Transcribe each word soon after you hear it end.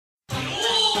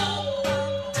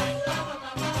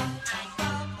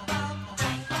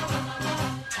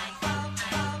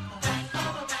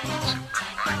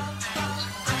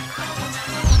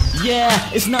Yeah,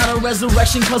 it's not a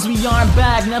resurrection cause we aren't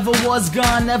back. Never was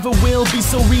gone, never will be,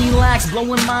 so relax.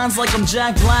 Blowing minds like I'm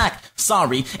Jack Black.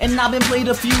 Sorry, and I've been played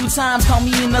a few times, call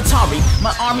me an Atari.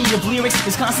 My army of lyrics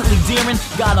is constantly daring.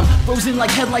 Got them frozen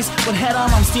like headlights, but head on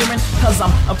I'm steering. Cause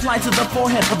I'm applied to the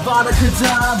forehead, Avada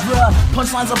Kedavra.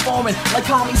 Punchlines are foreign, like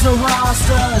comics or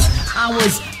rosters. I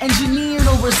was engineered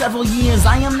over several years.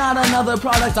 I am not another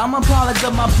product, I'm a product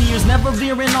of my peers. Never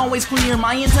veering, always clear,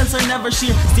 my intents are never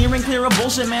sheer. Steering clear of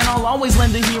bullshit, man, I'll always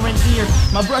lend a hearing ear.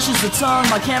 My brush is the tongue,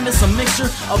 my canvas a mixture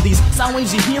of these sound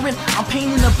waves you hearing. I'm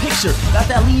painting a picture, got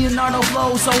that Leonardo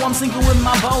flow, so I'm sinking with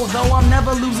my boat. Though I'm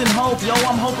never losing hope, yo,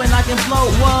 I'm hoping I can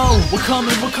float. Whoa, we're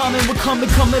coming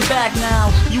back now.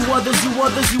 You others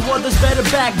better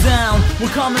back down.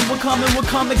 We're coming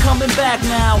back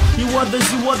now. You others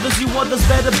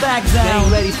better back down. They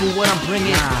ain't ready for what I'm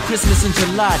bringing. Christmas in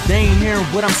July, they ain't hearing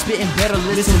what I'm spitting. Better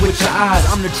listen with your eyes.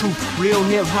 I'm the truth, real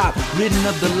hip hop, ridden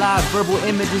of the lies. Verbal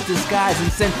images disguised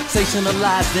and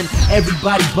sensationalized. Then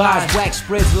everybody buys. Wax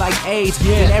spreads like AIDS,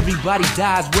 and everybody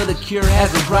dies. Well, the cure has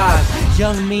arrived.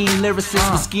 Young, mean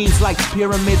lyricists with schemes like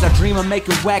pyramids. I dream of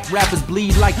making whack rappers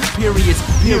bleed like periods.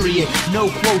 Period. No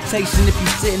quotation. If you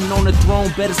sitting on the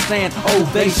throne, better stand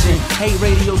ovation. Hate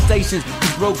radio stations.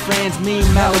 These broke fans mean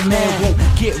Mallet Man won't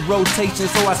get rotation,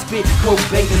 so I spit coke,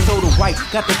 bacon, soda white.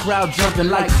 Got the crowd jumping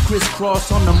like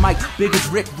crisscross on the mic.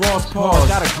 Biggest Rick Ross pause.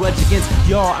 Got a grudge against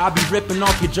y'all. I'll be ripping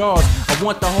off your jaws. I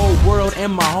want the whole world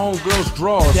in my homegirl's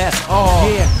drawers. That's all.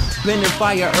 Yeah. Bending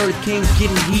fire, Earth Kings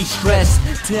getting heat stressed.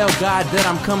 Tell God that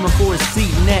I'm coming for a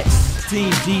seat next.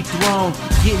 Team deThrone,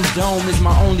 getting dome is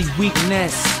my only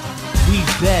weakness. We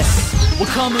best. We're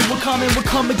coming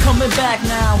back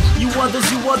now. You others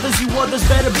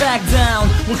better back down.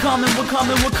 We're coming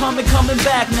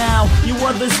back now. You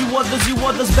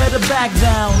others better back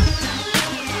down.